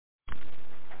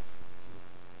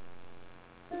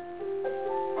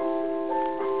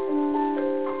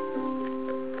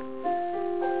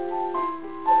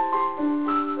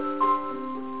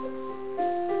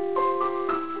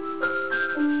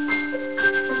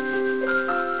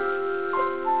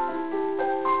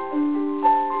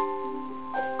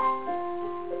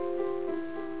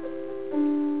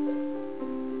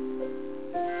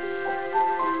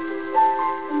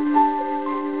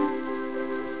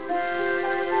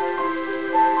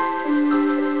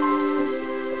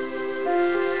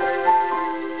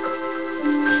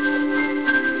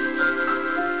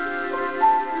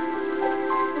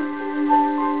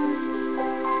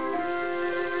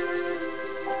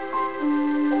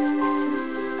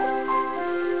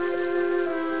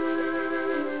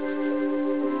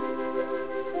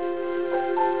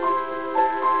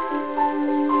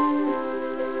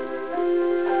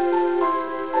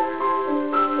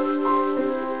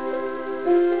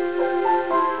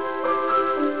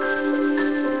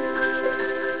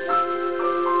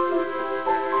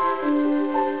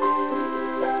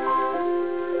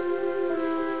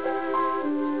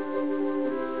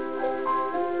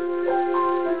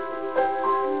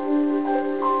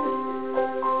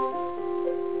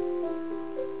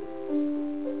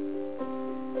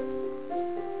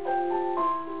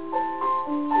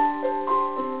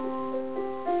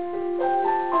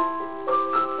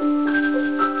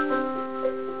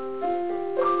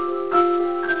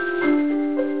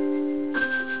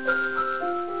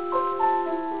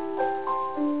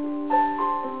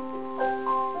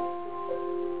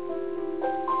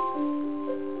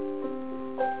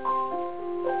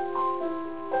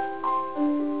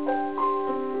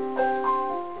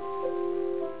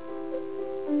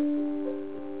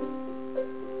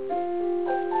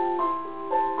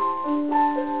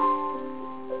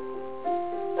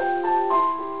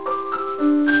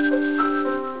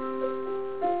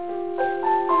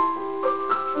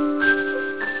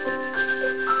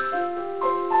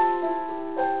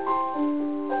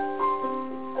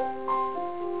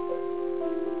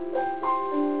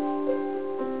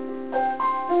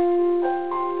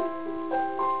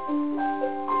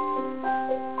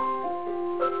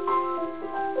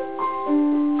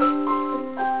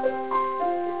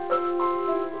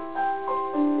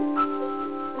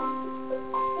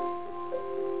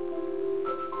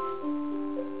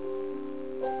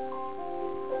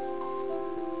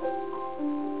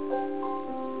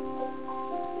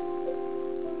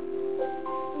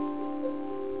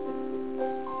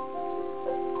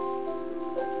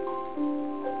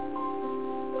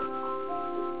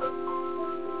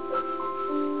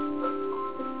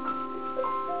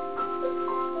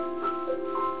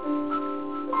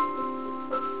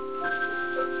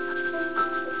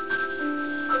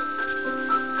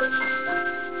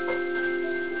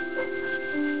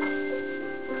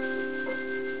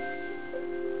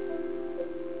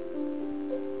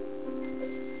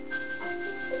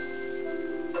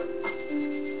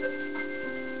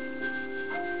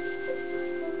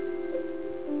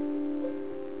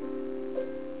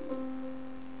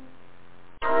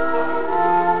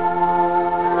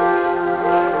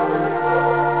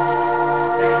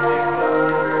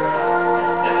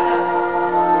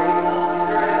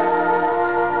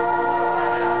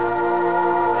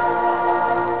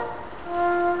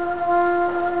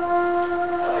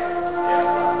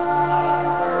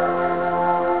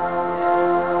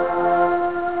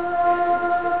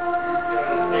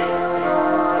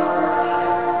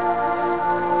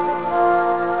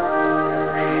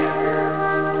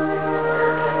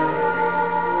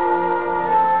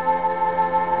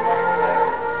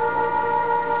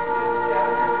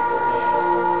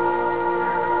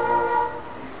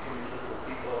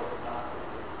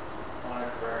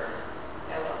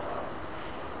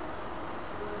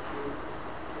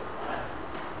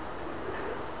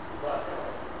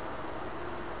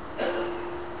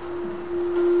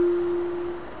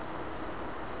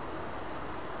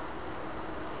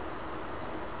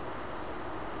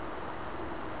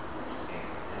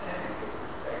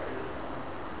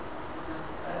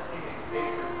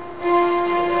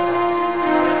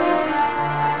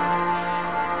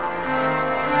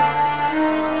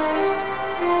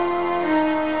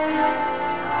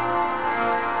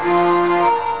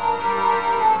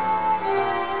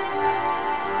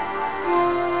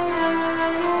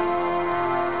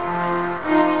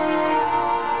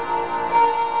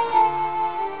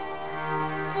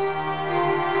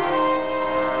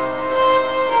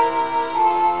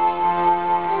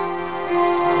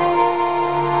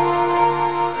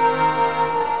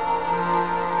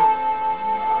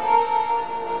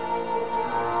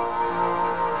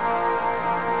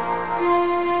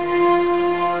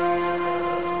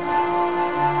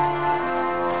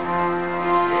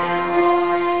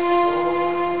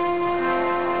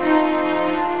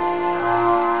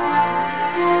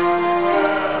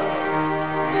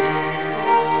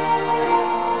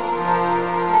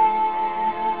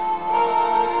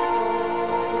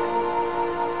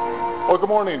good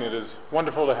morning. It is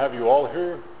wonderful to have you all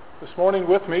here this morning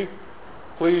with me.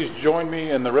 Please join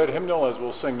me in the red hymnal as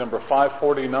we'll sing number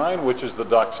 549, which is the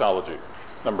doxology.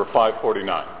 Number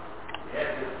 549. Yes,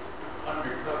 it's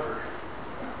undercover.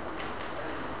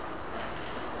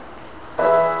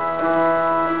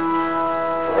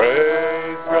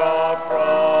 Praise God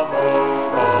from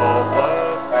whom all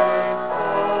blessings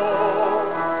flow.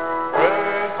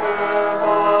 Praise Him,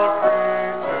 all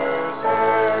creatures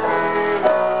here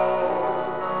below.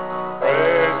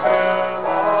 Praise Him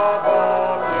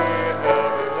above the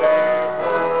heavenly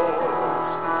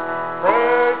hosts.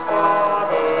 Praise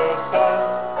Father, Son,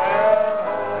 and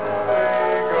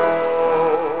Holy Ghost.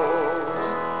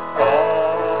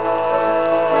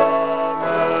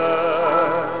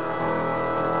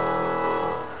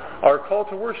 Our call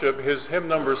to worship is hymn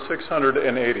number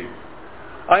 680.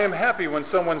 I am happy when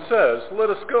someone says, "Let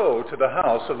us go to the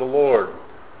house of the Lord."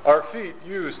 Our feet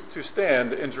used to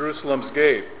stand in Jerusalem's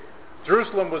gate.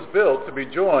 Jerusalem was built to be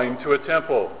joined to a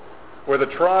temple where the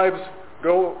tribes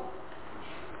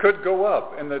could go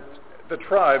up, and the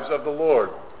tribes of the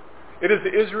Lord. It is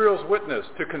Israel's witness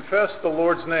to confess the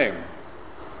Lord's name.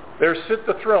 There sit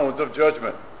the thrones of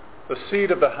judgment, the seat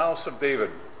of the house of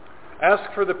David.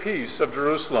 Ask for the peace of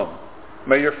Jerusalem.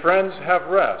 May your friends have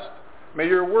rest. May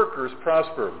your workers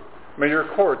prosper. May your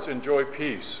courts enjoy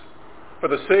peace. For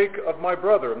the sake of my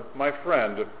brother, my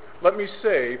friend, let me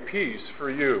say peace for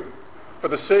you. For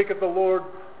the sake of the Lord,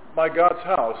 my God's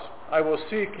house, I will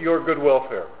seek your good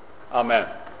welfare. Amen.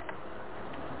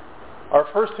 Our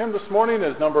first hymn this morning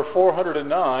is number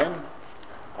 409,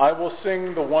 I Will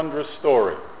Sing the Wondrous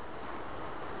Story.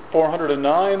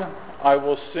 409, I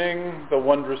Will Sing the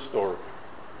Wondrous Story.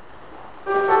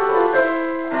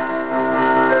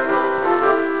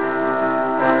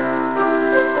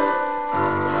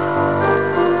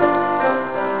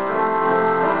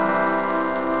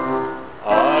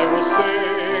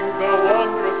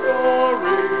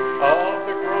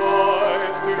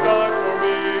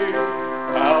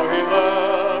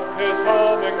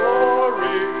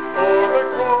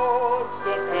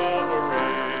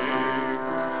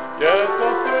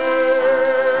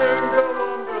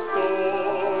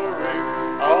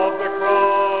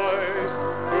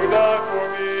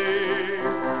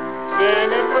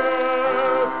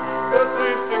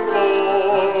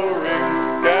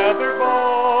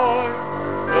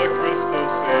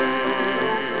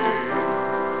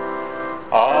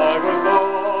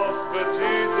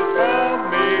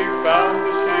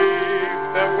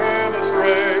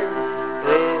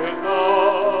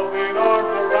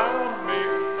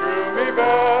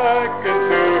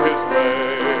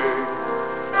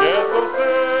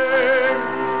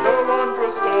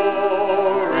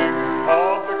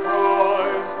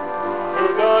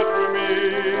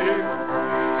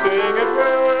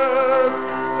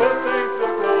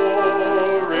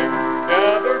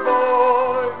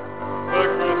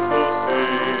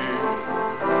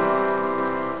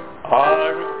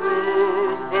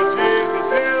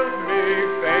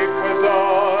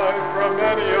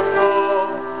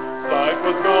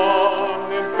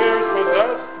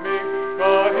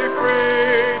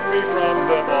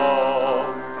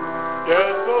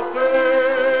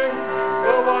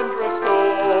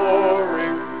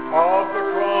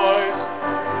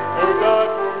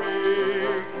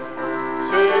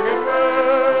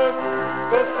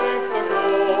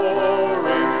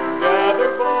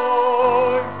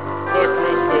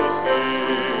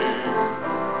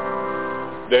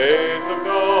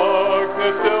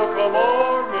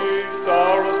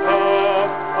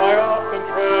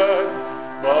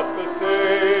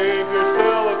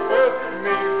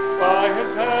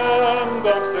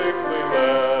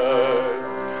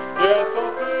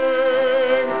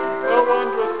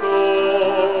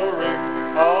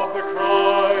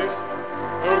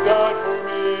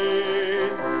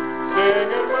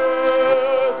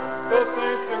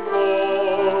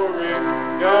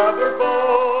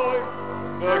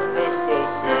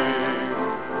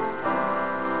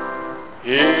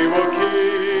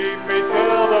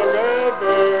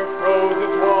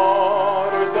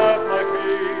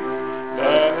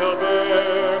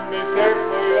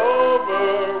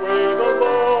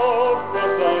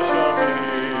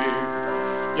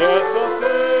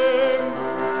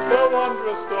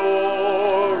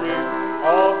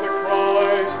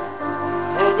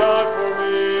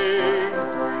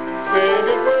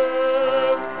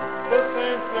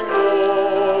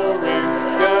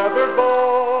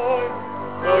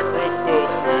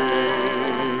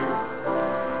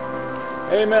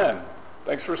 Amen.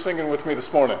 Thanks for singing with me this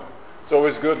morning. It's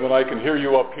always good when I can hear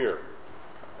you up here.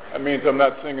 That means I'm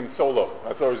not singing solo.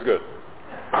 That's always good.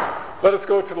 Let us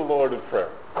go to the Lord in prayer.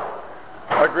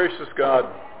 Our gracious God,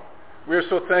 we are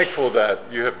so thankful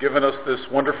that you have given us this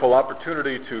wonderful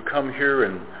opportunity to come here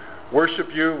and worship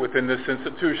you within this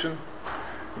institution.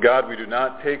 God, we do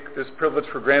not take this privilege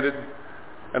for granted.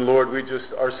 And Lord, we just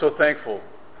are so thankful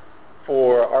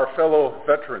for our fellow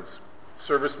veterans,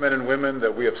 servicemen and women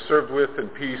that we have served with in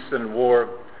peace and in war,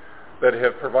 that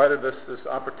have provided us this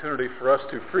opportunity for us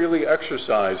to freely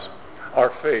exercise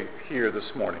our faith here this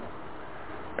morning.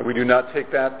 And we do not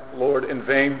take that, Lord, in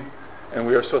vain, and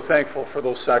we are so thankful for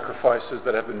those sacrifices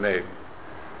that have been made.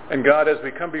 And God, as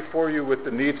we come before you with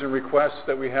the needs and requests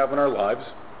that we have in our lives,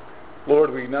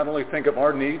 Lord, we not only think of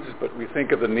our needs, but we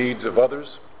think of the needs of others,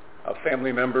 of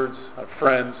family members, of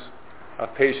friends,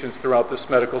 of patients throughout this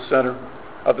medical center,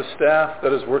 of the staff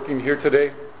that is working here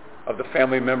today, of the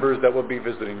family members that will be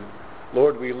visiting.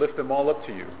 Lord, we lift them all up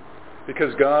to you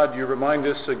because, God, you remind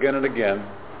us again and again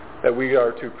that we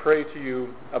are to pray to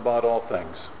you about all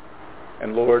things.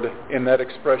 And Lord, in that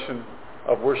expression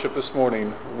of worship this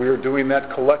morning, we are doing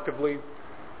that collectively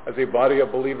as a body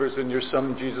of believers in your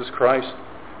Son, Jesus Christ,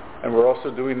 and we're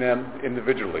also doing them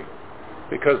individually.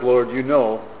 Because, Lord, you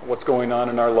know what's going on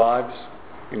in our lives.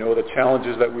 You know the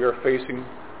challenges that we are facing,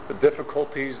 the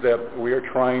difficulties that we are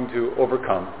trying to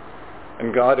overcome.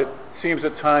 And God, it seems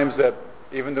at times that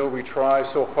even though we try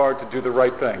so hard to do the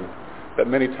right thing, that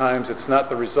many times it's not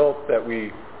the result that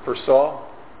we foresaw,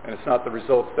 and it's not the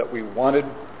results that we wanted.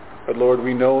 But Lord,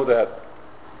 we know that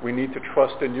we need to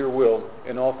trust in your will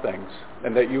in all things,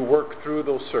 and that you work through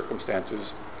those circumstances,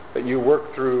 that you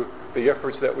work through the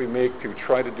efforts that we make to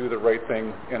try to do the right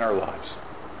thing in our lives.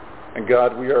 And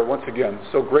God, we are once again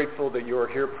so grateful that you are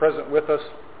here present with us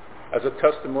as a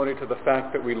testimony to the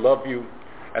fact that we love you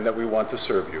and that we want to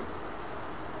serve you.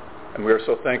 And we are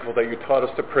so thankful that you taught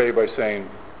us to pray by saying,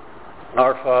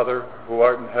 Our Father, who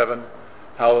art in heaven,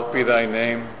 hallowed be thy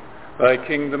name. Thy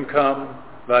kingdom come,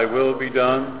 thy will be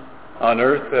done, on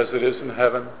earth as it is in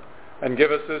heaven. And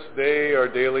give us this day our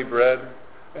daily bread,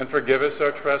 and forgive us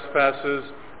our trespasses,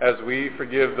 as we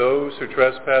forgive those who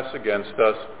trespass against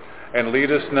us. And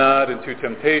lead us not into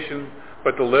temptation,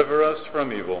 but deliver us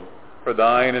from evil. For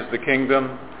thine is the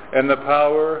kingdom, and the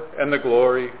power, and the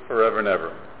glory, forever and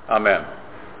ever. Amen.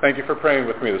 Thank you for praying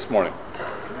with me this morning.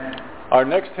 Amen. Our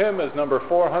next hymn is number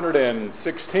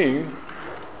 416,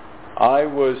 I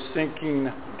Was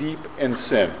Sinking Deep in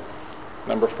Sin.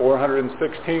 Number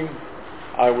 416,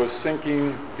 I Was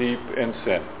Sinking Deep in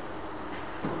Sin.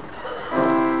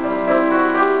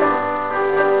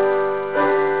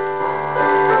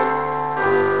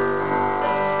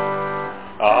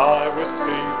 I was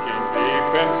sinking deep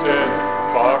in sin,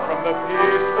 far from the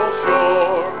peaceful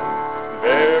shore,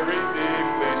 very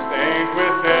deeply stained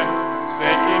within,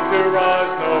 sinking to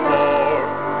rise no more.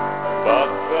 But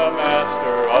the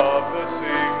master of the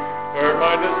sea heard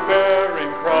my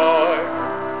despairing cry.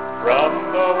 From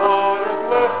the waters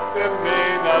lifted me,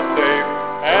 now safe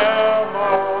am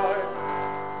I.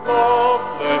 Love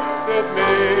lifted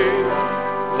me,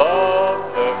 love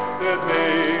lifted me.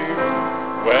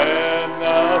 When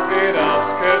nothing else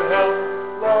could help,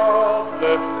 love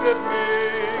lifted me,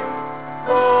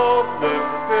 love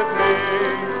lifted me,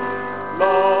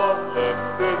 love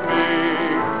lifted me.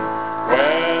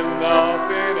 When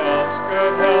nothing else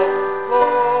could help,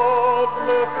 love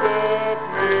lifted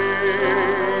me.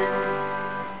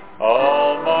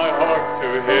 All my heart to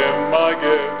him I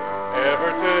give, ever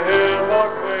to him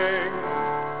I'll cling.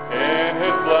 In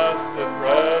his blessed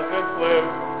presence live,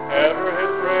 ever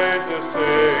his praises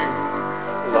sing.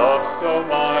 Love so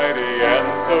mighty and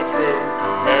so true,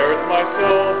 merits my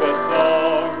soul best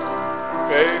songs.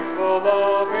 Faithful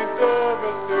loving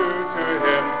service due to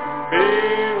him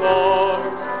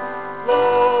belongs.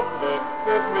 Love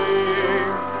lifted me,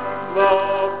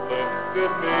 love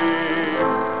lifted me.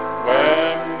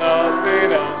 When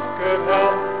nothing else could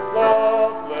help,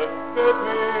 love lifted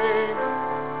me,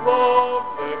 love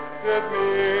lifted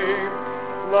me,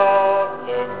 love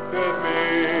lifted me.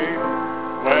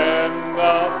 When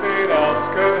nothing else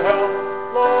could help,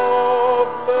 love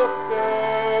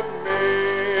lifted me.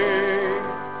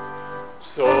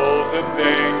 Souls in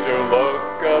danger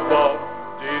look above,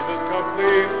 Jesus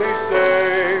completely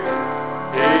saves.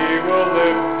 He will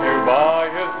lift you by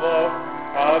his love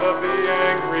out of the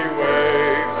angry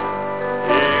waves.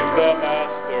 He's the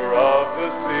master of the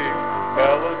sea,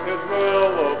 fellows his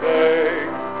will obey.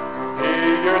 He,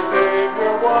 your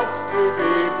Savior, wants to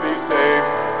be saved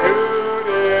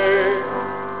today.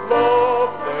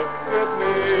 Love lifted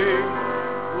me,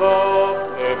 love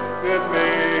lifted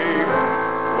me.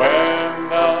 When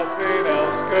nothing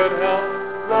else could help,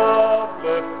 love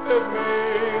lifted me,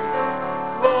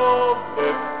 love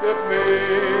lifted me,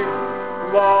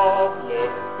 love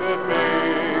lifted me.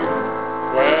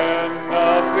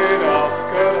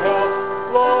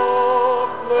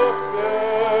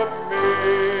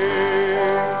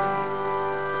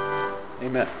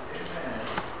 Amen.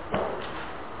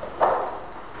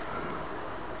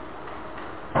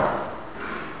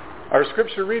 Our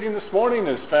scripture reading this morning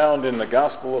is found in the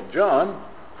Gospel of John,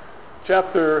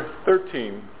 chapter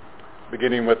 13,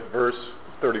 beginning with verse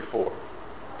 34.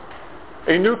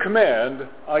 A new command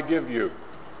I give you,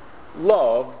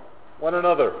 love one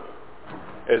another.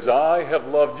 As I have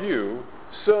loved you,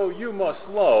 so you must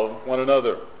love one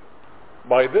another.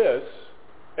 By this,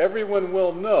 everyone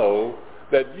will know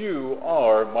that you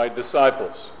are my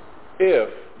disciples, if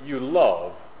you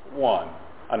love one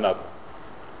another.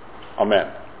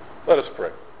 Amen. Let us pray.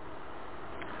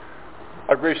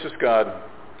 Our gracious God,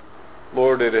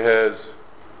 Lord, it has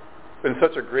been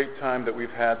such a great time that we've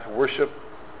had to worship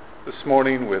this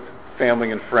morning with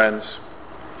family and friends.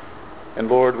 And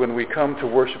Lord, when we come to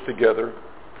worship together,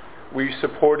 we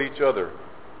support each other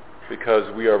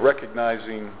because we are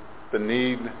recognizing the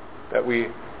need that we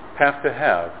have to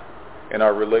have in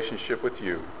our relationship with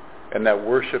you, and that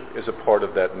worship is a part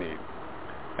of that need.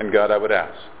 And God, I would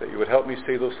ask that you would help me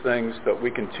say those things, that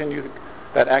we continue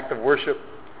that act of worship,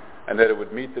 and that it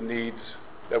would meet the needs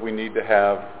that we need to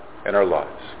have in our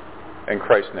lives. In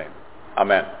Christ's name,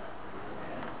 amen.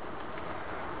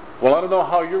 Well, I don't know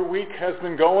how your week has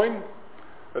been going,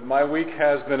 but my week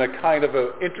has been a kind of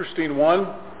an interesting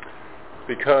one,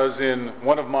 because in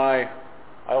one of my,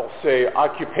 I'll say,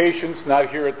 occupations, not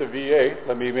here at the VA,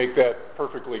 let me make that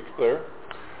perfectly clear,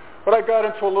 but I got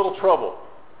into a little trouble,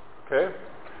 okay?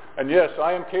 And yes,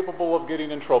 I am capable of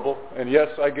getting in trouble. And yes,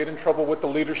 I get in trouble with the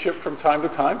leadership from time to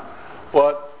time.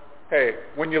 But hey,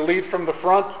 when you lead from the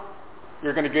front,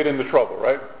 you're going to get into trouble,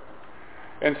 right?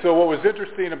 And so what was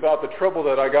interesting about the trouble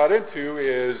that I got into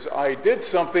is I did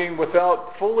something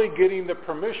without fully getting the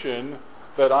permission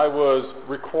that I was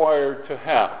required to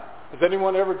have. Has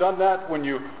anyone ever done that, when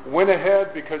you went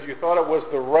ahead because you thought it was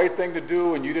the right thing to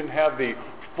do and you didn't have the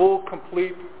full,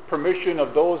 complete permission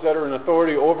of those that are in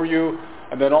authority over you?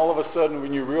 And then all of a sudden,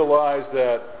 when you realize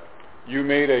that you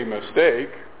made a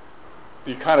mistake,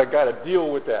 you kind of got to deal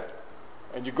with that.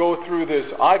 And you go through this,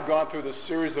 I've gone through this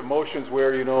series of motions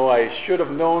where, I should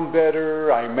have known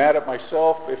better, I'm mad at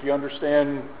myself, if you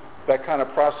understand that kind of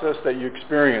process that you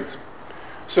experience.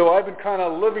 So I've been kind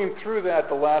of living through that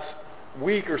the last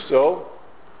week or so,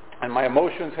 and my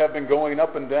emotions have been going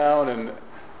up and down, and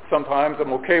sometimes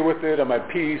I'm okay with it, I'm at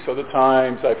peace, other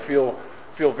times I feel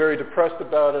very depressed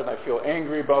about it, and I feel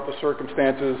angry about the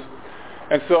circumstances.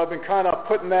 And so I've been kind of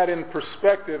putting that in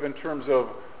perspective in terms of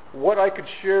what I could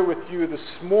share with you this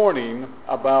morning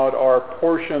about our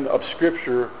portion of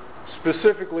Scripture,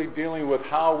 specifically dealing with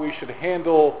how we should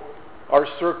handle our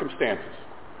circumstances.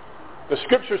 The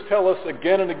Scriptures tell us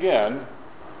again and again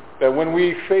that when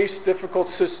we face difficult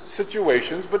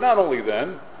situations, but not only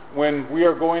then, when we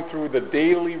are going through the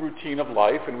daily routine of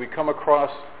life and we come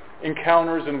across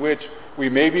encounters in which we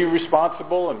may be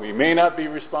responsible and we may not be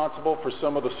responsible for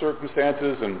some of the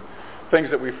circumstances and things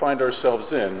that we find ourselves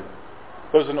in,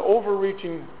 there's an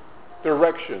overreaching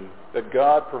direction that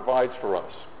God provides for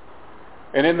us.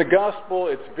 And in the gospel,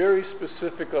 it's very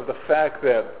specific of the fact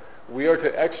that we are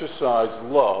to exercise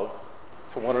love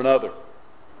to one another.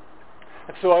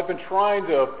 And so I've been trying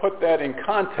to put that in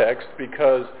context,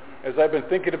 because as I've been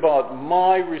thinking about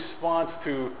my response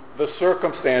to the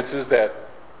circumstances that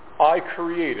I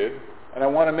created, and I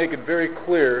want to make it very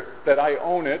clear that I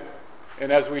own it,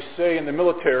 and as we say in the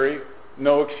military,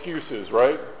 no excuses,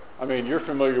 right? I mean, you're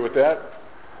familiar with that.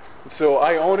 So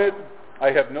I own it, I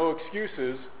have no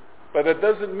excuses, but that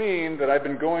doesn't mean that I've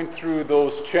been going through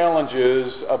those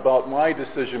challenges about my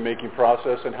decision-making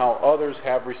process and how others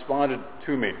have responded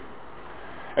to me.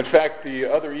 In fact, the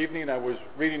other evening I was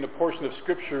reading a portion of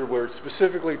Scripture where it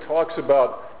specifically talks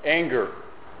about anger,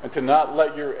 and to not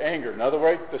let your anger, in other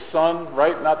words, the sun,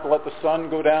 right? Not to let the sun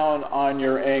go down on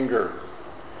your anger.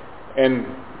 And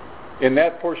in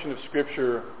that portion of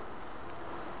Scripture,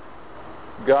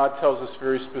 God tells us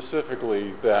very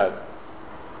specifically that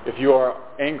if you are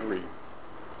angry,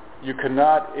 you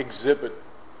cannot exhibit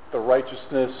the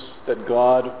righteousness that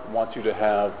God wants you to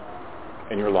have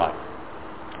in your life.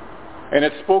 And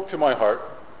it spoke to my heart,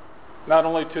 not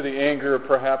only to the anger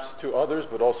perhaps to others,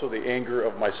 but also the anger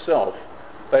of myself.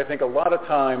 I think a lot of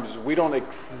times we don't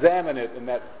examine it in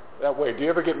that way. Do you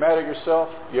ever get mad at yourself?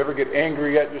 Do you ever get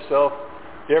angry at yourself?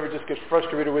 Do you ever just get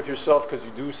frustrated with yourself because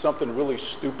you do something really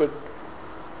stupid?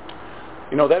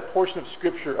 That portion of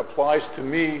Scripture applies to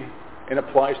me and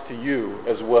applies to you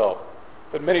as well.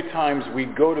 But many times we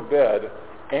go to bed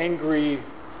angry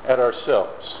at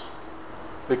ourselves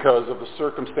because of the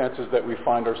circumstances that we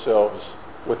find ourselves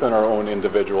within our own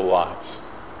individual lives.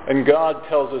 And God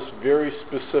tells us very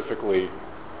specifically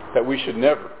that we should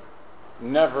never,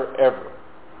 ever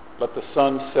let the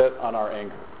sun set on our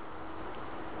anger.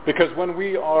 Because when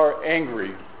we are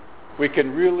angry, we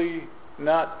can really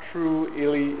not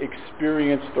truly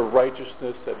experience the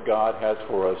righteousness that God has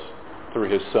for us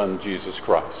through his Son, Jesus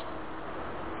Christ.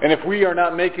 And if we are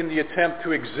not making the attempt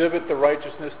to exhibit the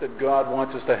righteousness that God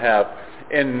wants us to have,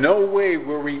 in no way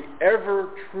will we ever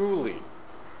truly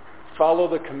follow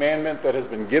the commandment that has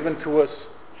been given to us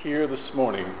here this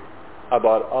morning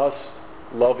about us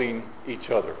loving each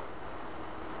other.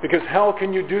 Because how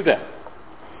can you do that?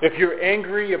 If you're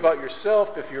angry about yourself,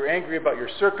 if you're angry about your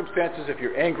circumstances, if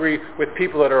you're angry with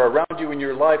people that are around you in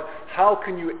your life, how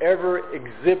can you ever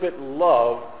exhibit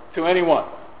love to anyone?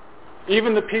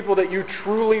 Even the people that you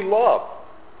truly love.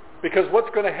 Because what's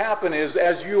going to happen is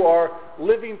as you are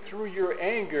living through your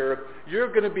anger, you're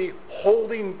going to be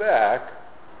holding back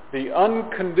the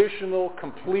unconditional,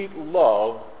 complete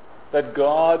love that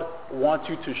God wants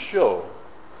you to show,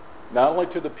 not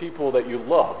only to the people that you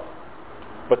love,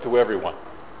 but to everyone.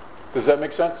 Does that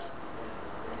make sense?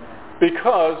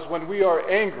 Because when we are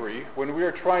angry, when we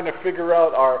are trying to figure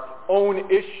out our own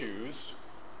issues,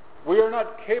 we are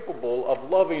not capable of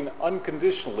loving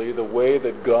unconditionally the way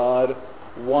that God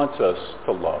wants us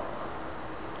to love.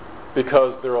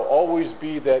 Because there will always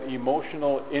be that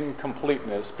emotional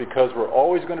incompleteness, because we're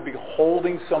always going to be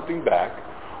holding something back.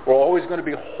 We're always going to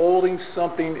be holding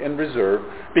something in reserve,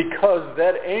 because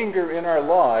that anger in our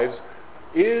lives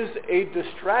is a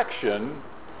distraction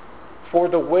for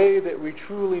the way that we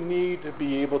truly need to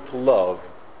be able to love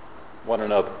one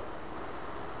another.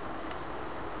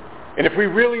 And if we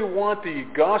really want the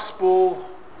gospel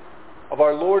of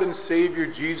our Lord and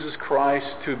Savior Jesus Christ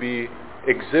to be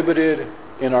exhibited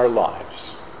in our lives,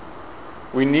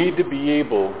 we need to be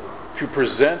able to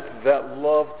present that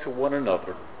love to one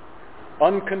another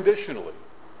unconditionally,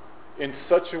 in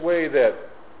such a way that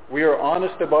we are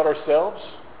honest about ourselves,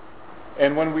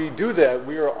 and when we do that,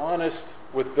 we are honest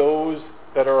with those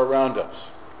that are around us.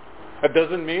 It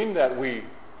doesn't mean that we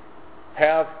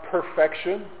have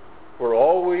perfection. We're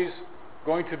always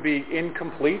going to be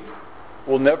incomplete.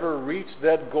 We'll never reach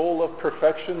that goal of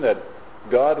perfection that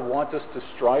God wants us to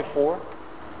strive for.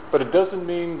 But it doesn't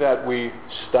mean that we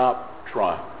stop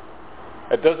trying.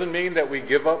 It doesn't mean that we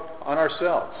give up on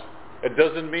ourselves. It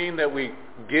doesn't mean that we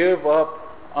give up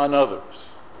on others.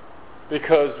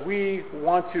 Because we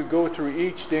want to go through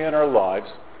each day in our lives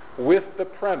with the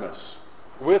premise,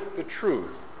 with the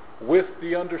truth, with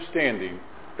the understanding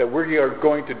that we are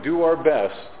going to do our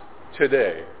best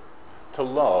today to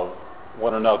love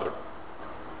one another.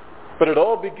 But it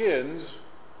all begins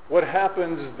what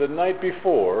happens the night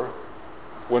before,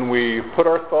 when we put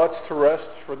our thoughts to rest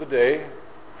for the day,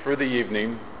 for the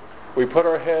evening. We put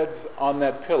our heads on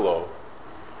that pillow.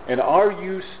 And are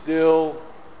you still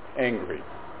angry?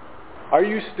 Are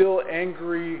you still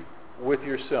angry with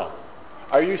yourself?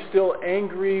 Are you still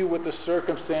angry with the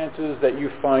circumstances that you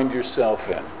find yourself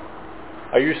in?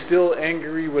 Are you still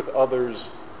angry with others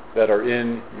that are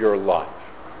in your life?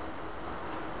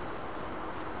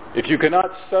 If you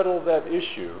cannot settle that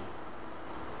issue,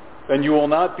 then you will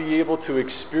not be able to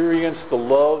experience the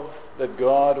love that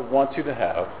God wants you to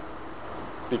have,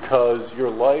 because your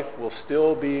life will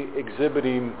still be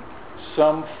exhibiting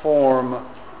some form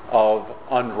of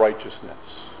unrighteousness.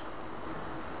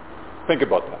 Think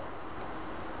about that.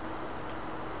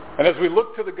 And as we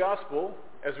look to the gospel,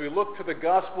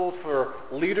 for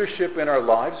leadership in our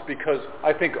lives, because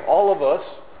I think all of us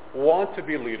want to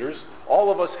be leaders,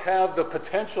 all of us have the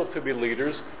potential to be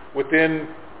leaders within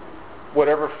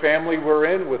whatever family we're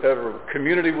in, whatever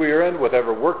community we're in,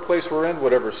 whatever workplace we're in,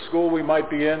 whatever school we might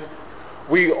be in.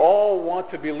 We all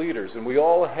want to be leaders, and we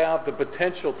all have the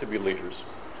potential to be leaders.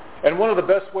 And one of the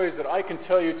best ways that I can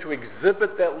tell you to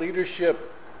exhibit that leadership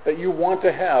that you want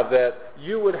to have, that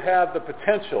you would have the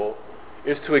potential,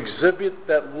 is to exhibit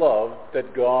that love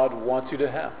that God wants you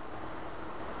to have.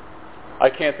 I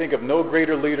can't think of no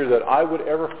greater leader that I would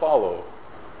ever follow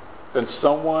than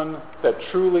someone that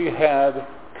truly had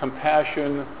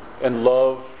compassion and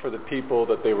love for the people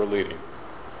that they were leading.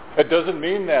 It doesn't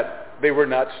mean that they were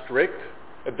not strict.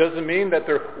 It doesn't mean that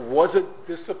there wasn't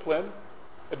discipline.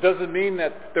 It doesn't mean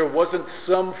that there wasn't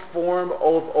some form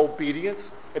of obedience.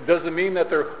 It doesn't mean that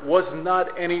there was not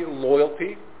any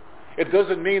loyalty. It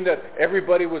doesn't mean that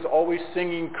everybody was always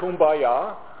singing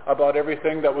Kumbaya about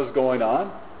everything that was going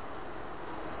on.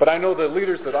 But I know the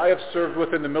leaders that I have served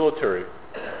with in the military,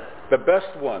 the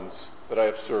best ones that I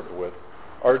have served with,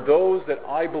 are those that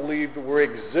I believe were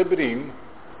exhibiting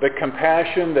the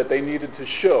compassion that they needed to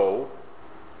show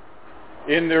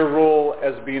in their role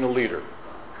as being a leader.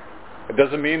 It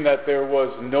doesn't mean that there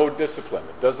was no discipline.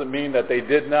 It doesn't mean that they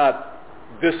did not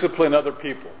discipline other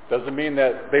people. Doesn't mean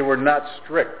that they were not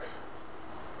strict.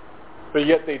 But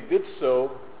yet they did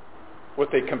so with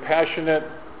a compassionate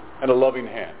and a loving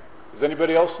hand. Does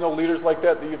anybody else know leaders like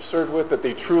that you've served with, that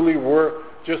they truly were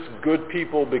just good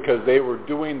people because they were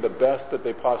doing the best that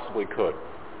they possibly could?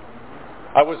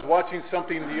 I was watching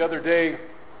something the other day.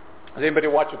 Does anybody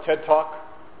watch a TED Talk?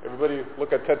 Everybody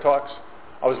look at TED Talks?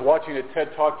 I was watching a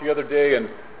TED Talk the other day, and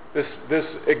this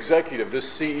executive, this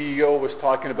CEO, was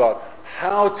talking about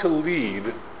how to lead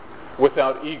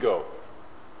without ego.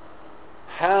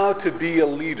 How to be a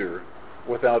leader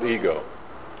without ego.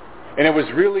 And it was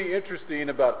really interesting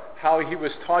about how he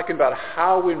was talking about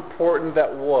how important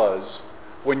that was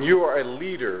when you are a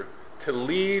leader to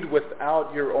lead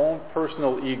without your own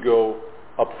personal ego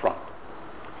up front.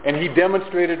 And he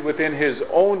demonstrated within his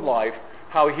own life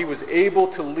how he was able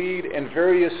to lead in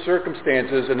various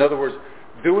circumstances. In other words,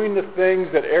 doing the things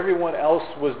that everyone else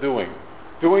was doing.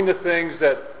 Doing the things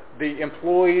that the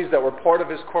employees that were part of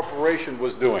his corporation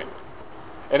was doing.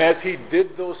 And as he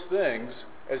did those things,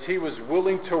 as he was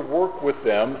willing to work with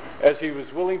them, as he was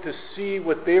willing to see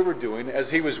what they were doing, as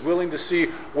he was willing to see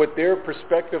what their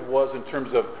perspective was in terms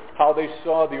of how they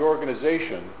saw the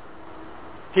organization,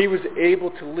 he was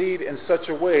able to lead in such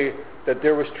a way that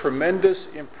there was tremendous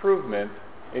improvement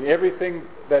in everything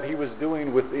that he was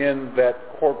doing within that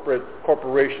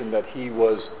corporation that he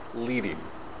was leading.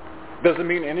 Doesn't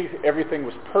mean everything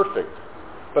was perfect,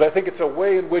 but I think it's a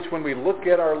way in which when we look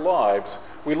at our lives,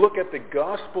 we look at the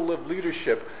gospel of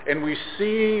leadership and we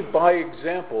see by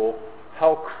example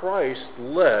how Christ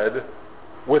led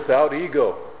without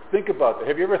ego. Think about that.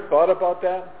 Have you ever thought about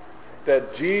that?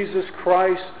 That Jesus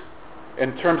Christ,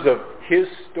 in terms of his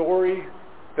story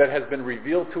that has been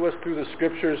revealed to us through the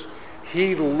scriptures,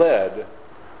 he led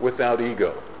without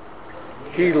ego.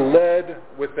 He led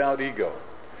without ego.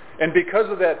 And because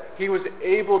of that, he was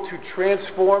able to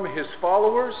transform his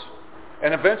followers,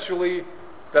 and eventually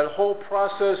that whole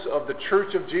process of the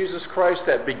Church of Jesus Christ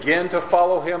that began to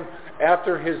follow him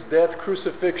after his death,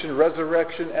 crucifixion,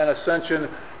 resurrection, and ascension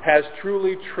has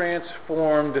truly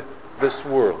transformed this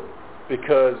world,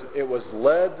 because it was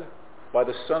led by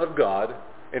the Son of God,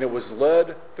 and it was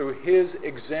led through his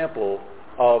example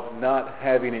of not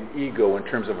having an ego in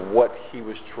terms of what he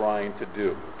was trying to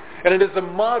do. And it is a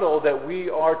model that we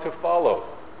are to follow.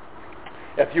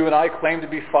 If you and I claim to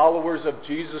be followers of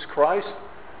Jesus Christ,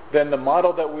 then the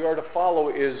model that we are to follow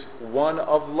is one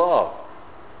of love.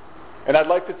 And I'd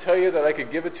like to tell you that I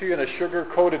could give it to you in a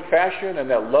sugar-coated fashion, and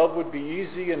that love would be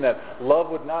easy, and that love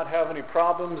would not have any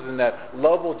problems, and that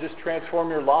love will just transform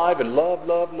your life, and love,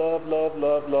 love, love, love,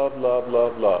 love, love, love,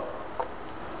 love, love.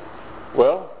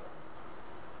 Well,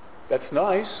 that's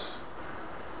nice,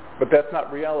 but that's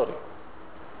not reality.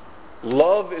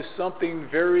 Love is something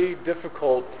very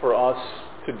difficult for us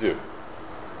to do,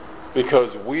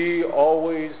 because we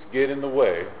always get in the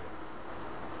way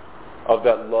of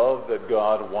that love that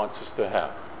God wants us to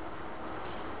have.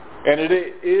 And it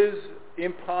is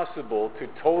impossible to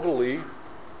totally,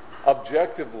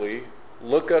 objectively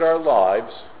look at our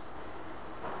lives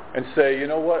and say, you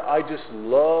know what, I just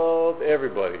love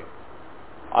everybody.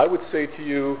 I would say to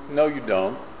you, no, you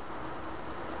don't.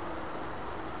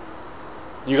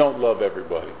 You don't love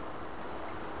everybody.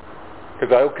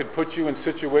 Because I could put you in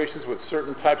situations with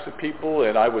certain types of people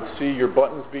and I would see your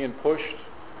buttons being pushed.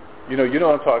 You know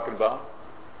what I'm talking about.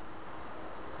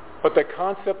 But the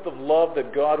concept of love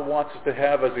that God wants us to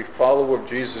have as a follower of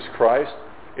Jesus Christ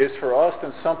is for us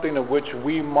and something in which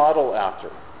we model after.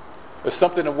 It's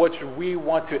something in which we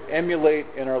want to emulate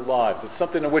in our lives. It's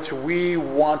something in which we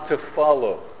want to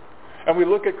follow. And we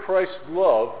look at Christ's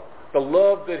love, the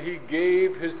love that he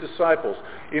gave his disciples.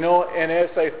 And as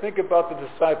I think about the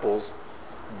disciples,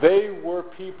 they were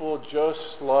people just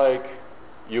like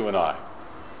you and I.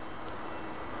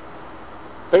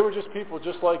 They were just people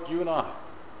just like you and I.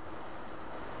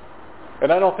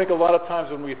 And I don't think a lot of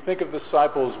times when we think of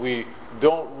disciples, we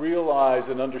don't realize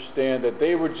and understand that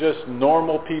they were just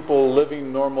normal people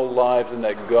living normal lives, and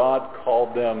that God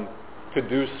called them to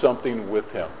do something with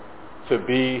him, to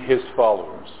be his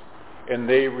followers. And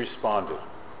they responded.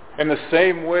 In the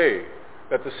same way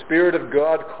that the Spirit of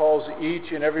God calls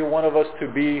each and every one of us to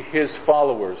be his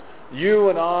followers. You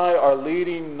and I are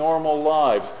leading normal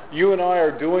lives. You and I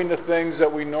are doing the things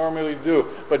that we normally do.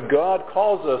 But God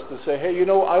calls us to say, hey,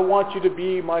 I want you to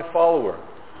be my follower.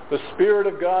 The Spirit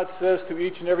of God says to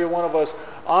each and every one of us,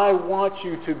 I want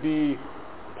you to be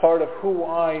part of who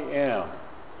I am.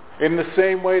 In the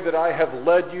same way that I have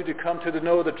led you to come to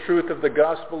know the truth of the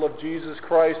gospel of Jesus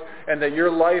Christ, and that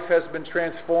your life has been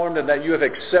transformed, and that you have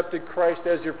accepted Christ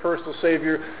as your personal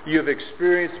Savior, you have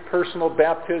experienced personal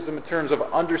baptism in terms of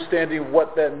understanding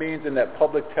what that means in that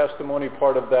public testimony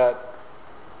part of that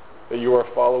you are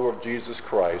a follower of Jesus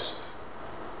Christ.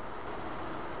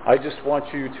 I just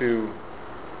want you to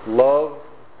love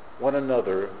one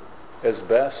another as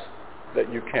best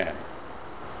that you can.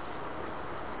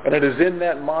 And it is in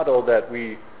that model that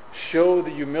we show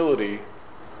the humility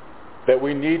that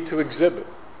we need to exhibit.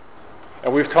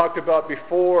 And we've talked about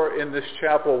before in this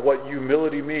chapel what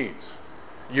humility means.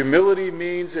 Humility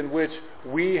means in which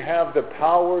we have the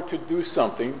power to do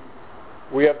something,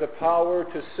 we have the power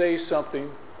to say something,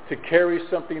 to carry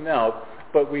something out,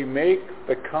 but we make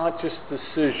the conscious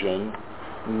decision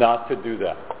not to do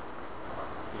that.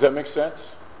 Does that make sense?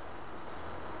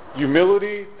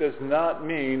 Humility does not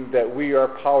mean that we are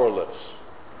powerless.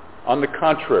 On the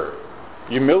contrary,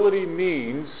 humility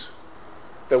means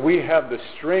that we have the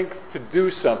strength to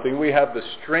do something, we have the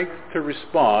strength to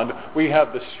respond, we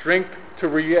have the strength to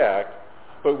react,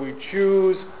 but we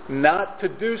choose not to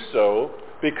do so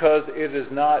because it is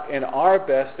not in our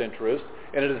best interest,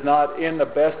 and it is not in the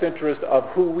best interest of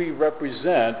who we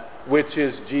represent, which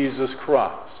is Jesus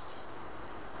Christ.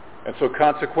 And so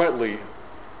consequently,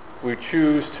 we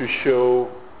choose to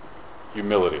show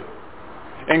humility.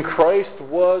 And Christ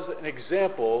was an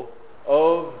example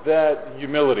of that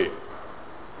humility.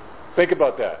 Think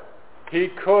about that. He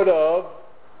could have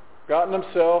gotten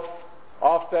himself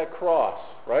off that cross,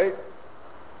 right?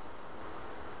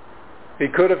 He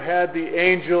could have had the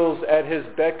angels at his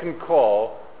beck and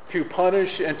call to punish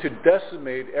and to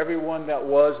decimate everyone that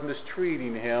was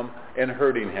mistreating him and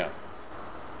hurting him.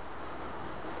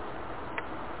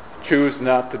 Choose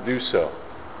not to do so.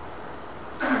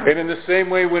 And in the same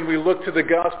way, when we look to the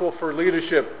gospel for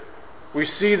leadership, we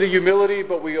see the humility,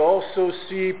 but we also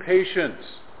see patience.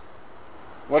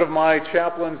 One of my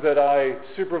chaplains that I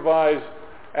supervise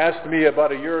asked me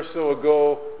about a year or so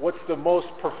ago, what's the most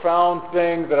profound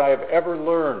thing that I have ever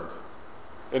learned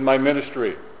in my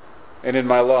ministry and in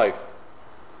my life?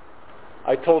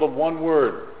 I told him one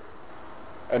word,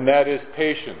 and that is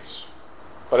patience.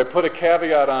 But I put a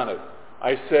caveat on it.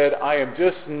 I said, I am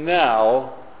just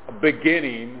now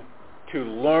beginning to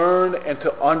learn and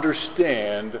to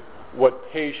understand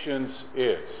what patience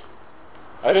is.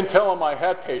 I didn't tell him I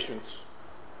had patience.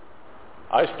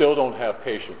 I still don't have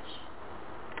patience.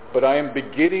 But I am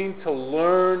beginning to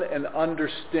learn and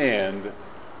understand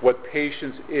what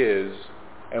patience is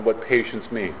and what patience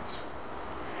means.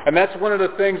 And that's one of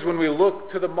the things when we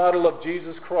look to the model of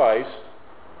Jesus Christ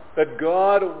that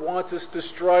God wants us to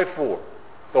strive for.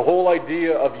 The whole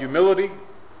idea of humility,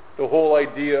 the whole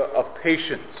idea of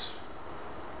patience.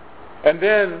 And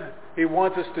then he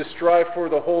wants us to strive for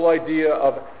the whole idea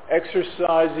of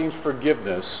exercising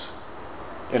forgiveness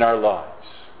in our lives.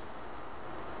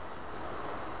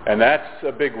 And that's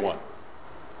a big one.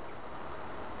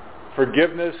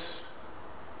 Forgiveness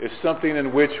is something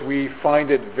in which we find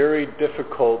it very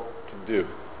difficult to do.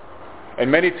 And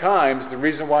many times, the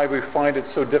reason why we find it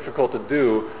so difficult to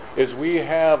do is we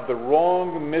have the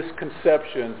wrong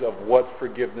misconceptions of what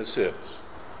forgiveness is.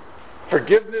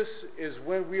 Forgiveness is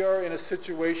when we are in a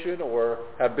situation or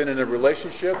have been in a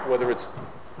relationship, whether it's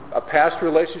a past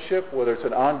relationship, whether it's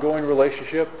an ongoing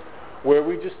relationship, where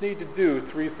we just need to do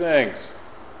three things.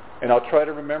 And I'll try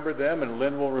to remember them, and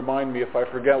Lynn will remind me if I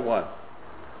forget one.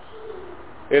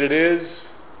 And it is,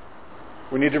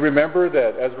 we need to remember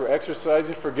that as we're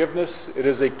exercising forgiveness, it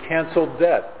is a canceled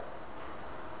debt.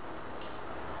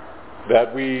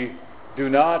 That we do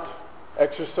not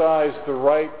exercise the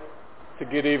right to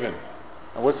get even.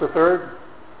 And what's the third?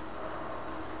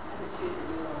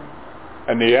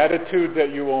 And the attitude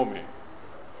that you owe me.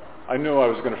 I knew I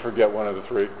was going to forget one of the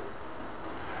three.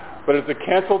 But it's a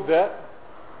canceled debt.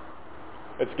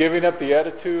 It's giving up the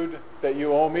attitude that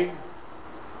you owe me.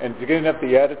 And it's giving up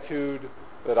the attitude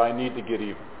that I need to get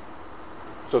even.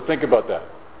 So think about that.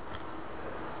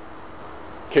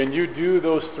 Can you do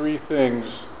those three things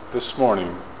this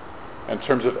morning in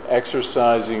terms of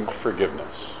exercising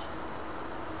forgiveness?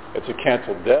 It's a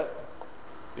canceled debt.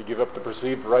 You give up the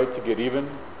perceived right to get even,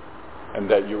 and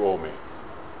that you owe me.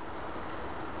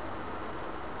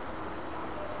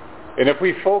 And if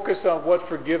we focus on what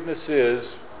forgiveness is,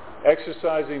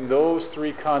 exercising those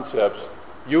three concepts,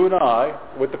 you and I,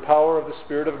 with the power of the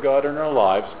Spirit of God in our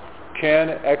lives, can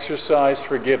exercise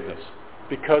forgiveness.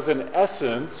 Because in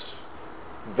essence,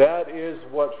 that is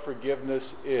what forgiveness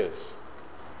is.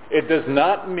 It does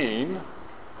not mean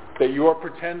that you are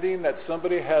pretending that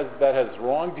somebody that has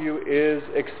wronged you is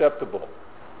acceptable.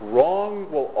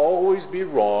 Wrong will always be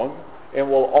wrong and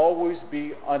will always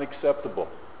be unacceptable.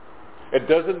 It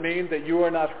doesn't mean that you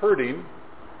are not hurting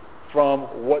from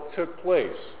what took place.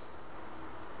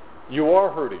 You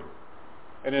are hurting.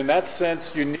 And in that sense,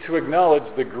 you need to acknowledge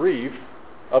the grief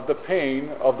of the pain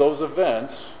of those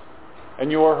events,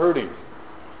 and you are hurting.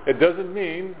 It doesn't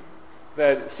mean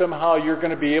that somehow you're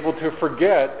going to be able to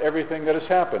forget everything that has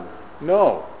happened.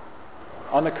 No.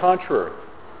 On the contrary,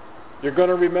 you're going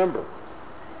to remember.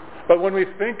 But when we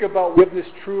think about what this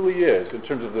truly is, in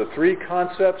terms of the three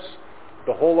concepts,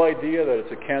 the whole idea that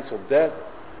it's a canceled debt,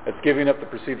 it's giving up the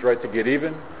perceived right to get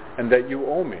even, and that you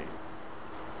owe me.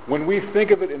 When we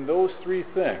think of it in those three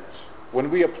things,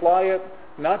 when we apply it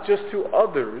not just to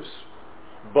others,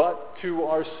 but to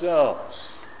ourselves,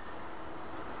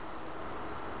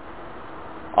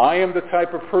 I am the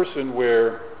type of person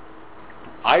where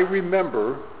I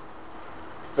remember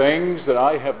things that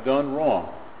I have done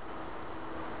wrong.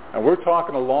 And we're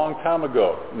talking a long time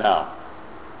ago now.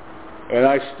 And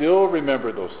I still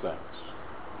remember those things.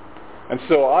 And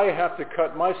so I have to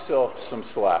cut myself some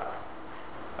slack.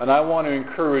 And I want to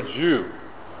encourage you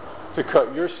to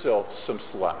cut yourself some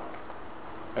slack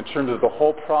in terms of the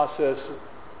whole process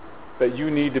that you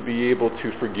need to be able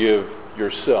to forgive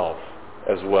yourself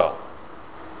as well.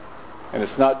 And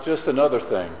it's not just another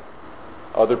thing,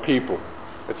 other people.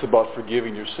 It's about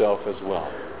forgiving yourself as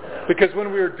well. Because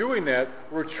when we are doing that,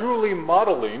 we're truly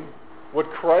modeling what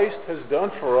Christ has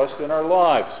done for us in our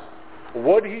lives.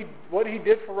 What he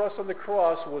did for us on the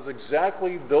cross was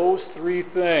exactly those three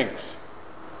things.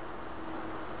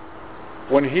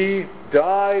 When he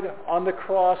died on the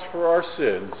cross for our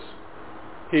sins,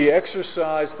 he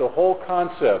exercised the whole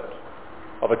concept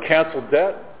of a canceled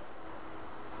debt,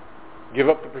 give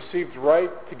up the perceived right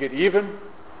to get even,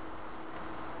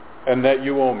 and that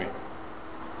you owe me.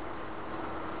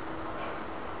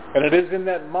 And it is in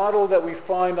that model that we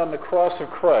find on the cross of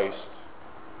Christ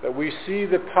that we see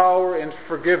the power and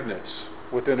forgiveness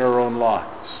within our own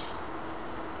lives.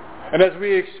 And as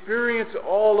we experience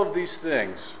all of these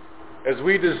things, as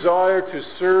we desire to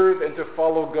serve and to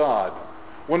follow God,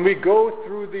 when we go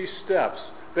through these steps,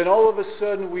 then all of a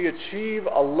sudden we achieve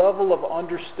a level of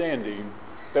understanding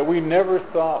that we never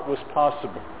thought was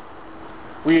possible.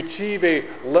 We achieve a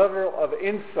level of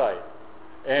insight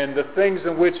and the things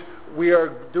in which we are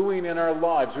doing in our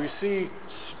lives. We see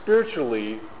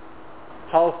spiritually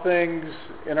how things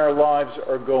in our lives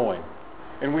are going.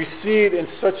 And we see it in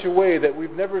such a way that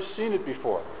we've never seen it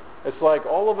before. It's like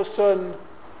all of a sudden,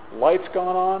 light's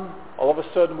gone on, all of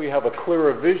a sudden we have a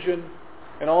clearer vision,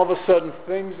 and all of a sudden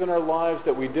things in our lives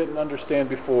that we didn't understand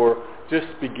before just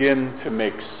begin to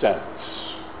make sense.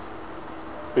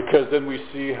 Because then we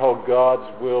see how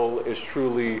God's will is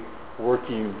truly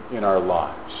working in our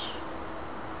lives.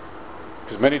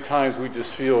 Because many times we just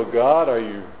feel, God, are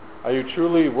you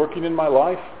truly working in my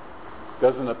life?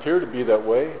 Doesn't appear to be that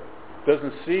way.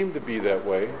 Doesn't seem to be that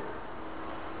way.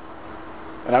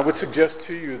 And I would suggest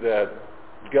to you that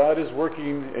God is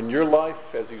working in your life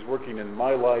as he's working in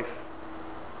my life.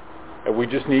 And we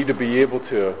just need to be able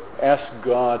to ask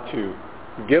God to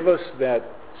give us that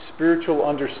spiritual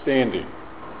understanding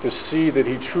to see that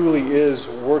he truly is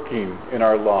working in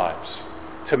our lives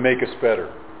to make us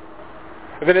better.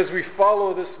 And then as we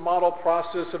follow this model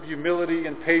process of humility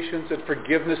and patience and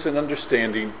forgiveness and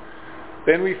understanding,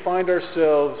 then we find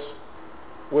ourselves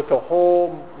with the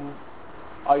whole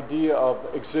idea of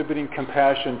exhibiting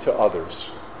compassion to others.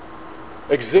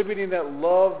 Exhibiting that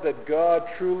love that God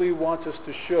truly wants us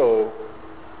to show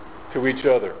to each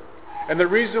other. And the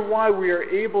reason why we are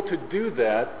able to do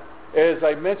that, as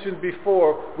I mentioned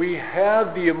before, we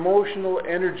have the emotional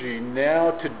energy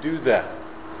now to do that.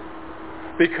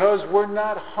 Because we're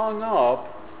not hung up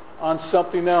on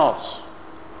something else.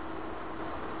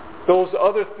 Those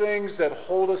other things that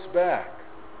hold us back.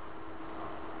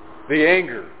 The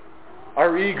anger,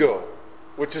 our ego,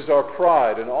 which is our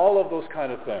pride, and all of those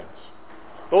kind of things.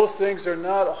 Those things are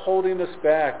not holding us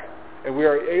back, and we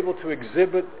are able to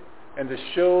exhibit and to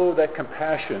show that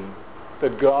compassion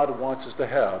that God wants us to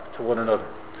have to one another.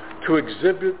 To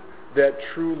exhibit that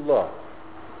true love.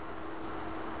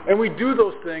 And we do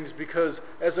those things because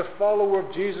as a follower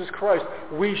of Jesus Christ,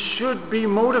 we should be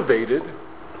motivated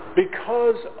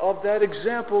because of that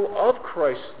example of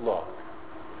Christ's love.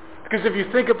 Because if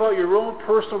you think about your own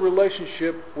personal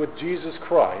relationship with Jesus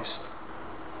Christ,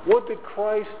 what did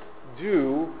Christ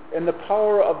do and the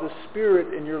power of the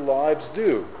Spirit in your lives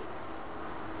do?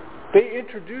 They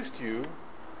introduced you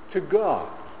to God.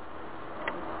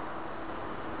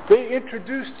 They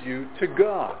introduced you to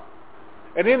God.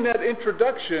 And in that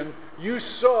introduction, you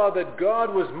saw that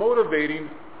God was motivating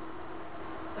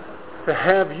to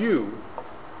have you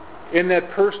in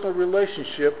that personal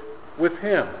relationship with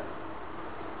Him.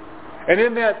 And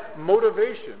in that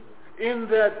motivation, in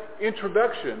that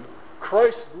introduction,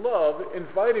 Christ's love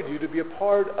invited you to be a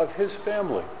part of His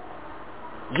family.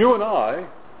 You and I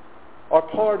are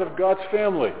part of God's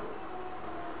family.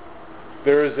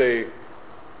 There is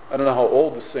I don't know how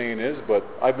old the saying is, but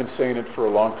I've been saying it for a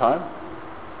long time.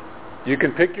 You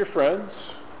can pick your friends,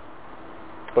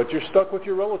 but you're stuck with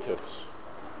your relatives.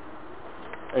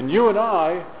 And you and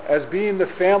I, as being the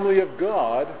family of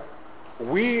God,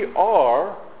 we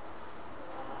are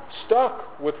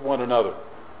stuck with one another.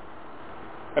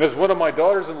 And as one of my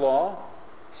daughters-in-law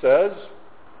says,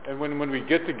 and when we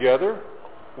get together,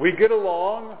 we get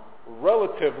along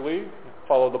relatively,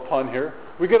 follow the pun here,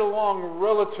 we get along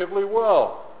relatively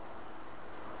well.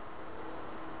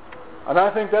 And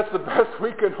I think that's the best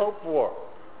we can hope for.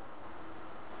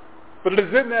 But it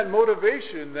is in that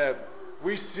motivation that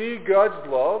we see God's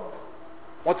love.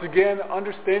 Once again,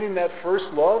 understanding that first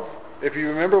love. If you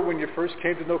remember when you first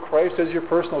came to know Christ as your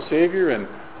personal Savior and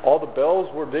all the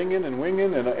bells were dinging and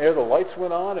winging and the lights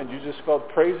went on and you just felt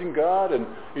praising God and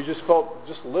you just felt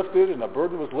just lifted and a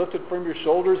burden was lifted from your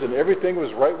shoulders and everything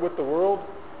was right with the world.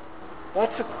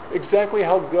 That's exactly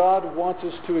how God wants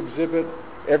us to exhibit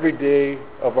every day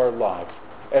of our lives,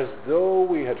 as though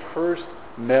we had first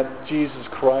met Jesus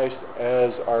Christ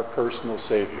as our personal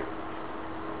Savior.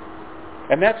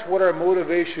 And that's what our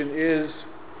motivation is.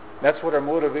 That's what our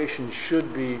motivation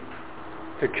should be,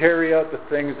 to carry out the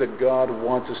things that God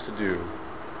wants us to do,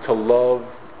 to love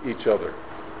each other.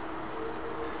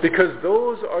 Because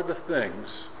those are the things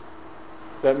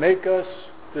that make us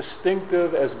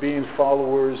distinctive as being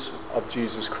followers of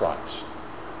Jesus Christ.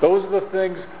 Those are the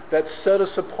things that set us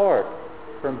apart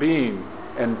from being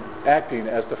and acting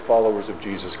as the followers of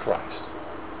Jesus Christ.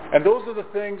 And those are the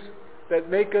things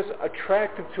that make us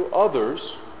attractive to others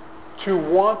to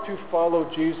want to follow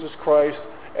Jesus Christ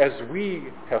as we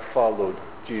have followed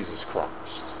Jesus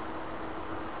Christ.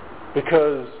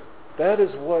 Because that is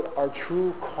what our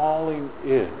true calling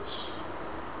is.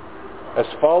 As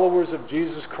followers of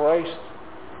Jesus Christ,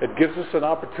 it gives us an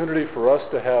opportunity for us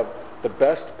to have the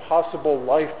best possible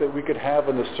life that we could have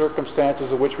in the circumstances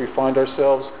in which we find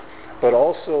ourselves, but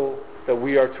also that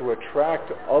we are to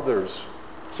attract others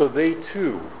so they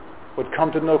too would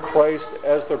come to know Christ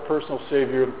as their personal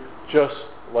Savior just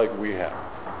like we have.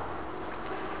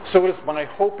 So it is my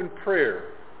hope and prayer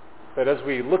that as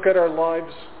we look at our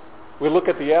lives, we look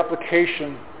at the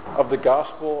application of the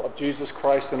gospel of Jesus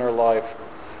Christ in our life,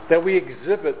 that we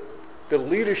exhibit the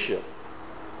leadership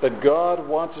that God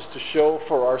wants us to show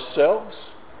for ourselves,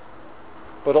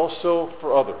 but also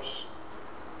for others,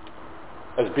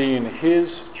 as being His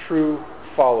true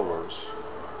followers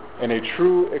and a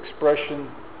true expression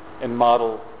and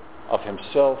model of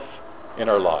Himself in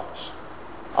our lives.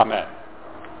 Amen.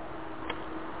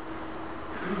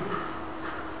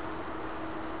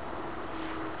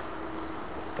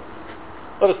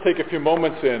 Let us take a few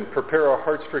moments and prepare our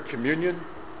hearts for communion,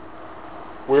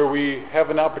 where we have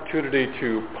an opportunity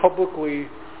to publicly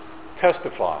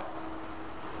testify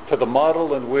to the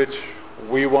model in which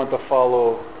we want to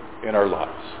follow in our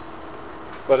lives.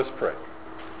 Let us pray.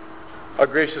 Our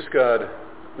gracious God,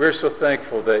 we're so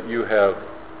thankful that you have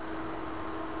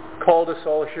called us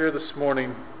all here this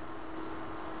morning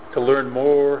to learn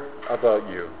more about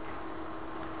you.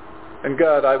 And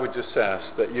God, I would just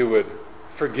ask that you would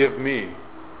forgive me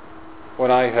when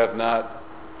I have not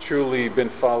truly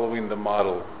been following the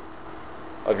model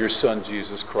of your Son,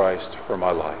 Jesus Christ, for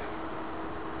my life.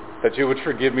 That you would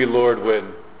forgive me, Lord,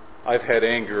 when I've had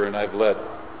anger and I've let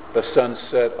the sun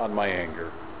set on my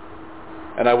anger.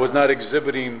 And I was not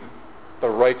exhibiting the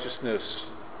righteousness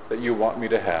that you want me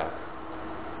to have.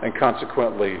 And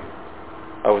consequently,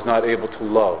 I was not able to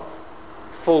love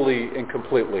fully and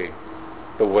completely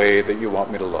the way that you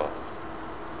want me to love.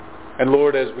 And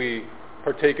Lord, as we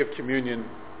partake of communion,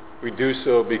 we do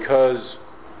so because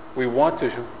we want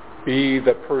to be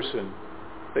the person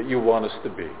that you want us to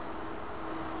be.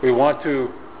 We want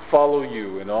to follow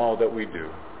you in all that we do.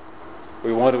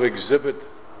 We want to exhibit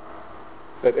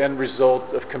that end result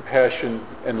of compassion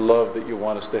and love that you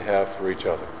want us to have for each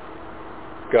other.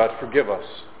 God, forgive us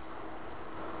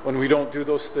when we don't do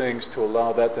those things to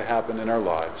allow that to happen in our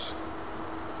lives.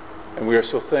 And we are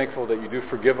so thankful that you do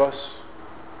forgive us.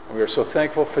 And we are so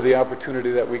thankful for the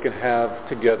opportunity that we can have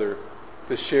together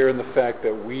to share in the fact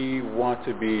that we want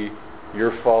to be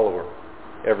your follower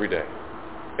every day.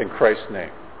 In Christ's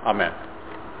name, amen.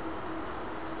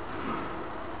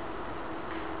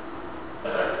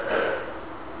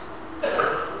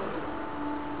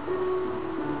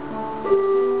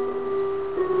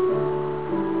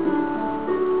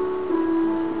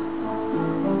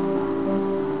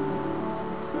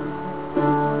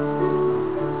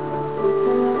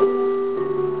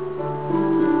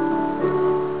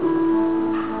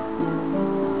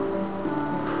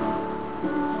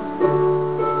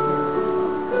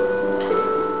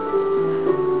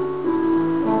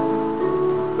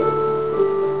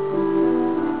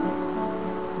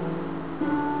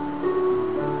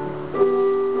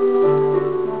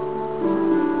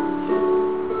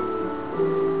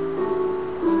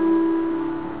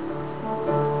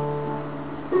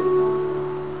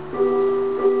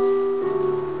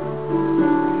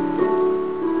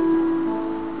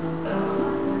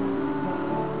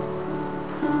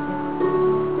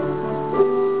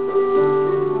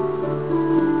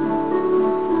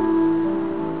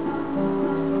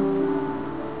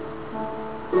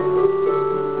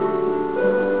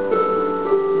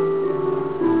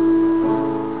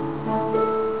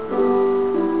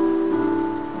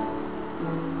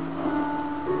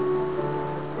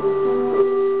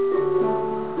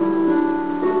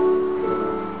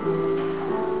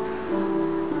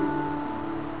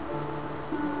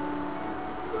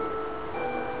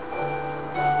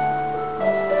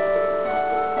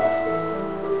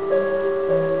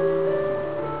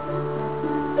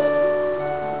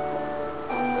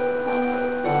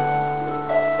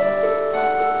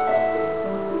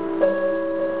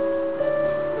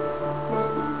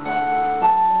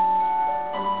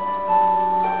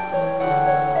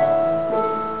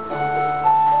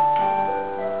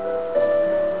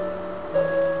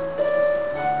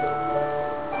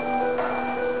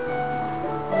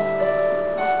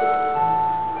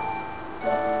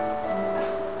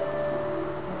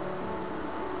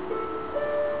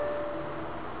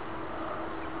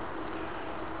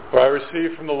 I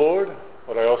received from the Lord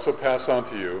what I also pass on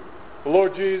to you. The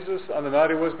Lord Jesus, on the night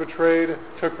he was betrayed,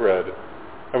 took bread.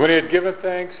 And when he had given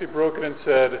thanks, he broke it and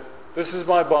said, "This is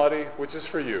my body, which is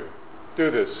for you.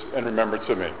 Do this in remembrance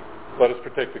of me." Let us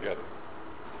partake together.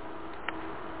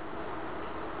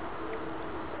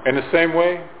 In the same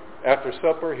way, after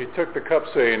supper, he took the cup,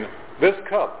 saying, "This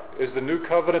cup is the new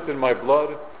covenant in my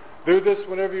blood. Do this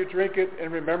whenever you drink it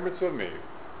in remembrance of me.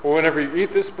 For whenever you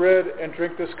eat this bread and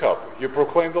drink this cup, you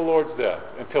proclaim the Lord's death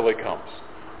until he comes."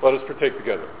 Let us partake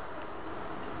together.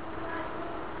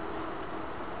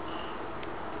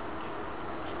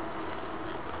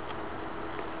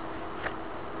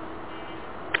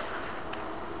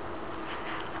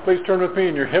 Please turn with me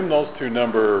in your hymnals to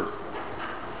number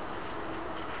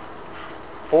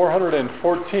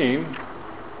 414,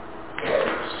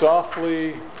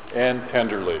 Softly and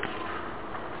Tenderly.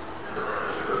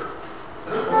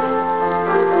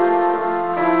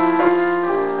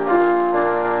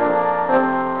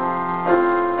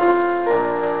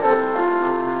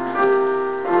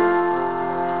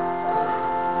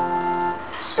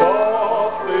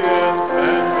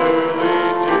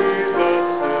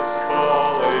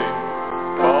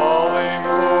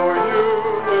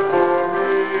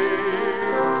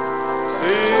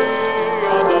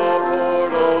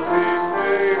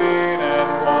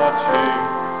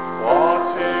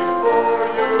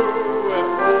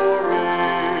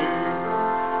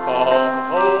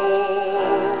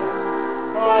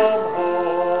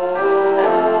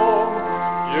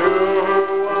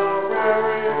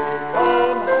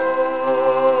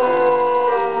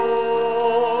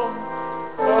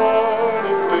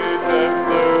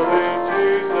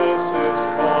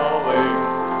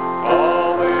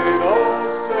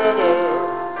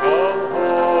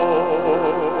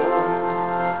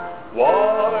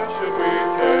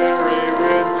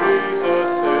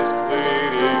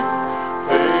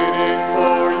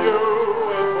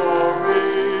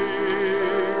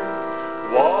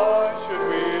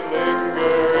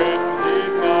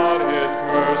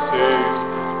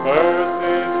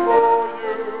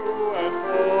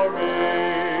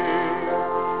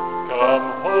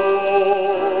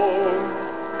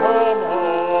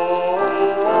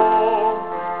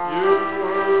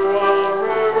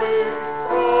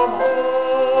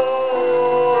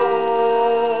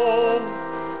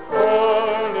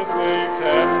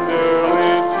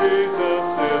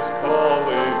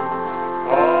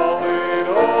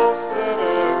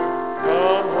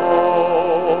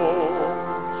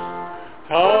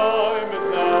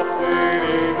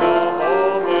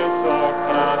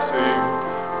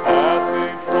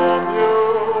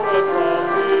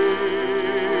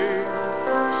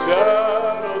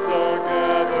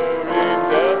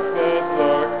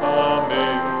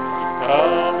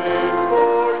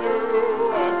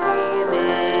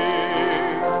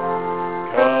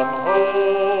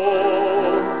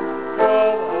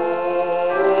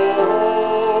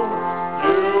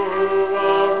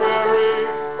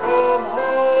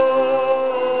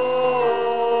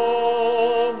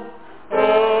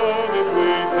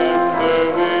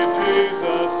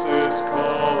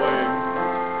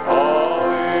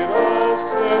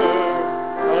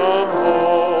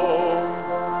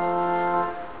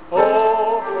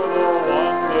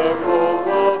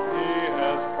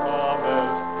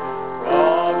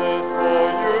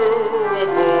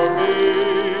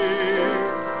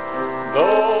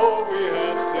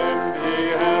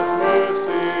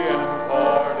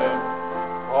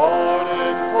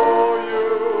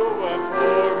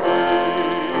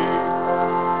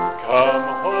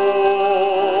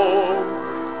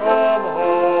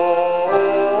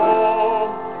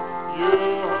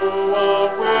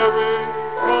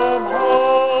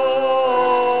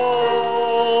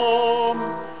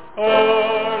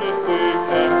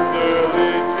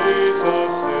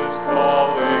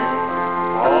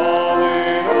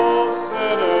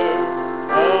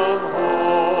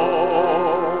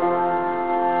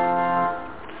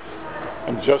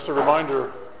 Just a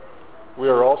reminder, we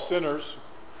are all sinners.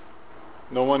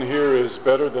 No one here is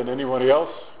better than anyone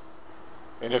else.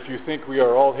 And if you think we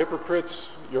are all hypocrites,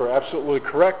 you're absolutely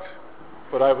correct.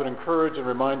 But I would encourage and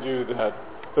remind you that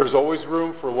there's always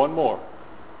room for one more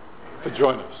to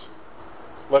join us.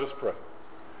 Let us pray.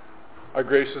 Our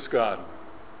gracious God,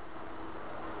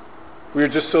 we are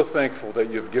just so thankful that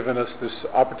you've given us this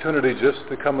opportunity just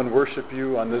to come and worship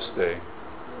you on this day.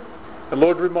 And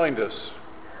Lord, remind us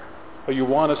how you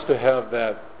want us to have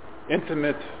that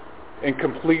intimate and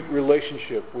complete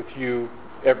relationship with you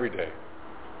every day.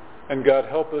 And God,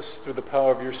 help us through the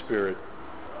power of your Spirit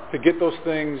to get those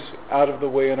things out of the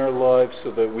way in our lives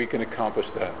so that we can accomplish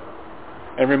that.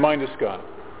 And remind us, God,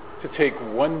 to take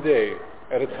one day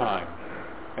at a time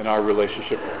in our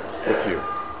relationship with you.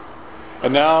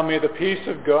 And now may the peace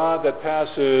of God that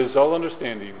passes all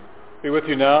understanding be with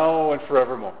you now and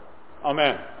forevermore.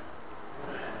 Amen.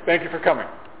 Thank you for coming.